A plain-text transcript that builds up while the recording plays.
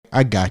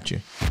I got you.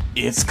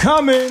 It's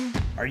coming.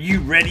 Are you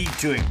ready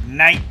to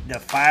ignite the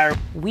fire?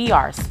 We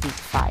are Speak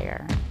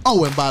Fire.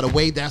 Oh, and by the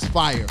way, that's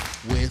fire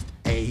with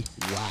a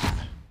Y.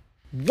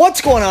 What's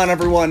going on,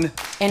 everyone?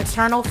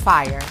 Internal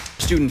fire.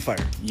 Student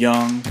fire.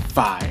 Young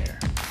fire.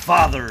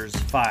 Father's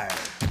fire.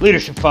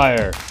 Leadership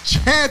fire.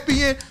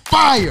 Champion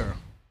fire.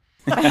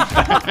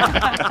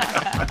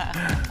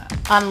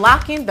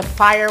 Unlocking the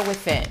fire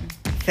within.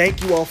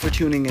 Thank you all for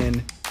tuning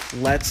in.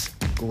 Let's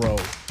grow.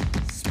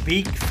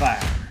 Speak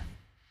fire.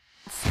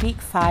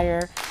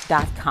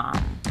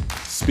 Speakfire.com.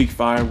 Speak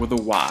Fire with a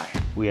Y.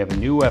 We have a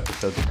new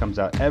episode that comes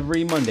out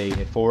every Monday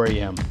at 4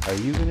 a.m. Are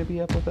you going to be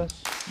up with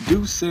us?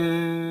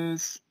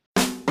 Deuces.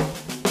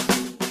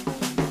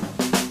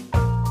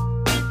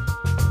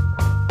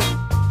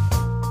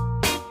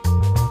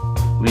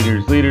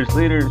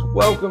 Leaders,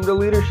 welcome to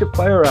Leadership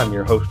Fire. I'm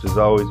your host, as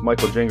always,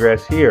 Michael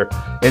Gingras, here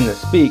in the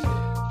Speak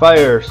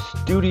Fire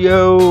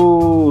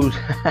Studios.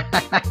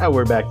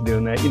 We're back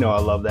doing that. You know I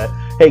love that.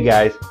 Hey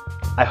guys,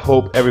 I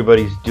hope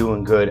everybody's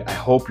doing good. I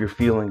hope you're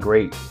feeling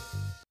great.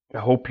 I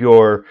hope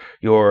you're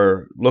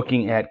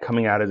looking at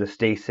coming out of the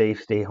stay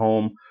safe, stay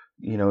home,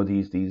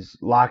 these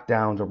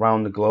lockdowns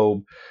around the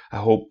globe. I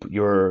hope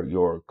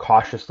you're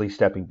cautiously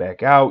stepping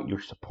back out.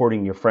 You're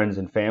supporting your friends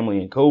and family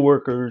and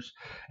coworkers,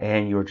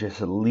 and you're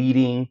just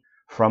leading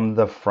from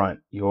the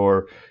front.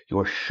 You're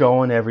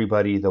showing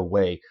everybody the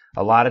way.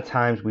 A lot of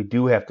times we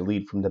do have to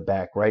lead from the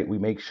back, right? We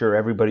make sure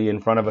everybody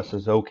in front of us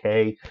is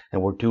okay,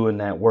 and we're doing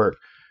that work.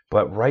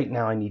 But right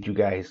now I need you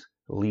guys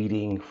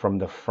leading from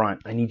the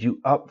front. I need you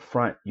up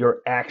front.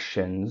 Your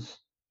actions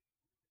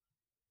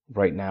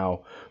right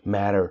now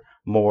matter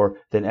more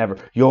than ever.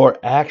 Your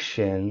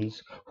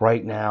actions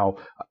right now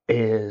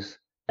is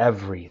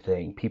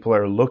everything. People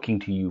are looking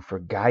to you for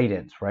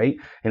guidance, right?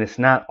 And it's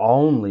not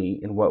only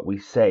in what we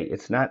say.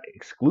 It's not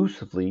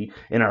exclusively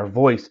in our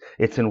voice.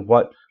 It's in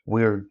what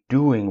we're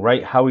doing,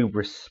 right? How we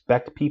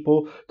respect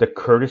people, the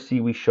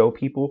courtesy we show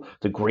people,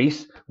 the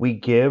grace we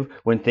give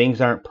when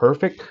things aren't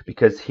perfect.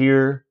 Because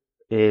here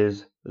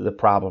is the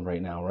problem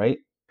right now, right?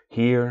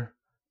 Here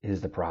is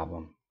the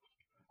problem.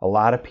 A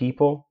lot of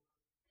people,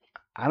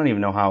 I don't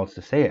even know how else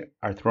to say it,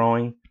 are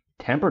throwing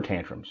temper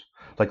tantrums.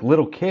 Like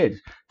little kids,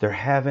 they're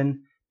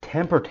having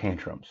temper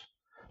tantrums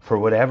for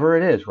whatever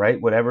it is,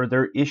 right? Whatever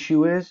their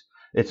issue is,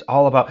 it's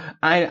all about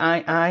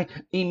I,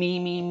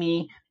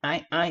 me,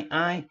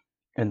 I.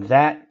 And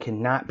that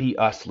cannot be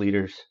us,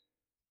 leaders.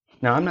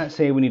 Now, I'm not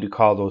saying we need to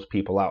call those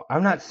people out.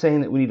 I'm not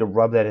saying that we need to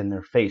rub that in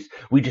their face.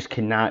 We just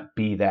cannot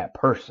be that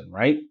person,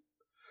 right?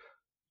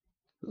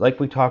 Like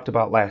we talked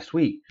about last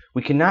week,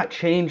 we cannot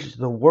change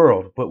the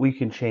world, but we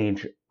can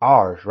change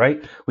ours,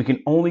 right? We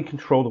can only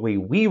control the way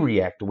we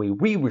react, the way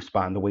we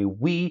respond, the way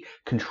we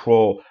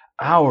control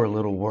our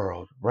little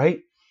world, right?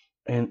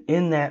 And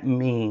in that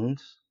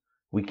means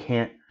we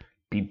can't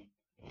be,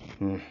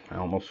 I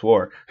almost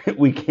swore,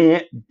 we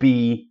can't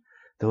be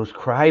those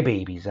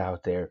crybabies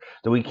out there,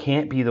 that we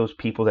can't be those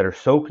people that are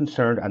so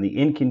concerned on the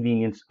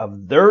inconvenience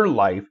of their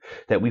life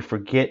that we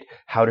forget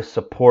how to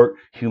support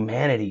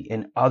humanity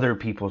in other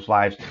people's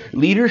lives.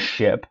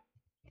 Leadership,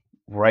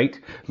 right?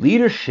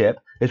 Leadership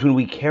is when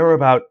we care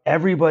about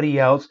everybody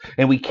else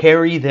and we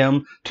carry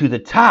them to the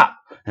top.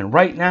 And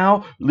right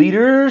now,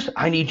 leaders,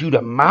 I need you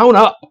to mount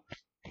up,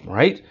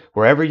 right?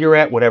 Wherever you're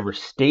at, whatever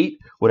state,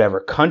 whatever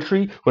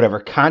country, whatever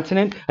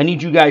continent, I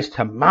need you guys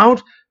to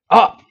mount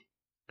up.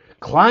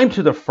 Climb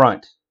to the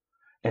front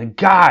and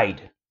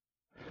guide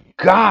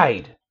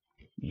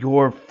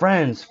your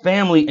friends,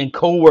 family, and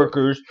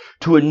coworkers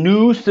to a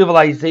new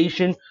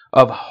civilization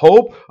of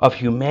hope, of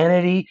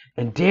humanity,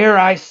 and dare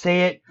I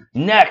say it,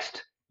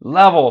 next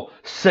level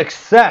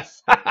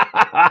success.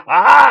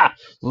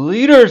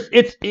 Leaders,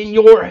 it's in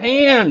your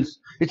hands.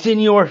 It's in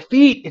your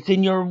feet. It's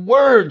in your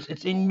words.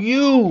 It's in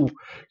you.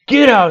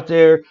 Get out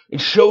there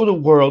and show the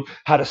world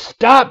how to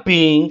stop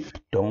being,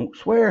 don't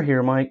swear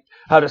here, Mike,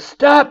 how to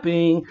stop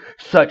being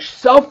such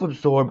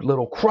self-absorbed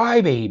little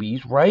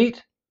crybabies,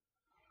 right?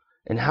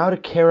 And how to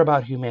care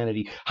about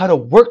humanity, how to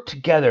work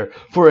together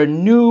for a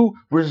new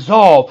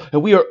resolve.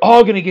 And we are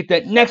all going to get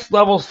that next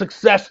level of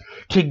success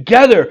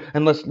together.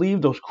 And let's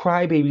leave those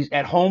crybabies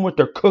at home with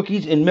their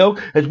cookies and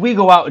milk as we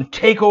go out and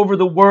take over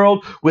the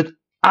world with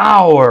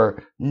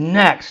our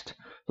next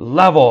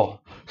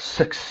level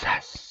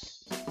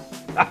success.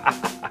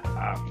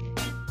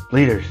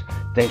 Leaders,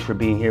 thanks for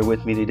being here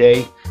with me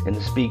today in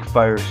the Speak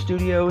Fire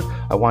Studios.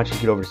 I want you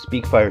to get over to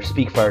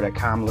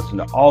speakfire.com, listen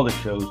to all the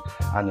shows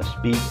on the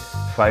Speak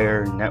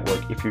Fire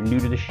Network. If you're new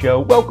to the show,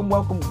 welcome.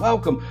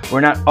 We're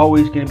not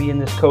always going to be in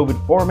this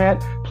COVID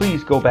format.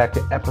 Please go back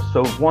to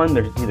episode 1.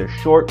 There's either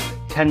short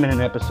 10-minute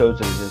episodes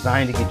that are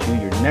designed to get you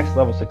your next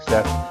level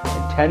success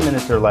in 10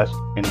 minutes or less,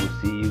 and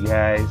we'll see you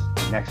guys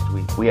next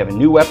week. We have a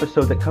new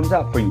episode that comes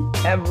out for you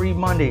every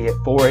Monday at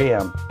 4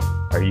 a.m.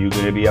 Are you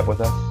going to be up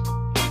with us?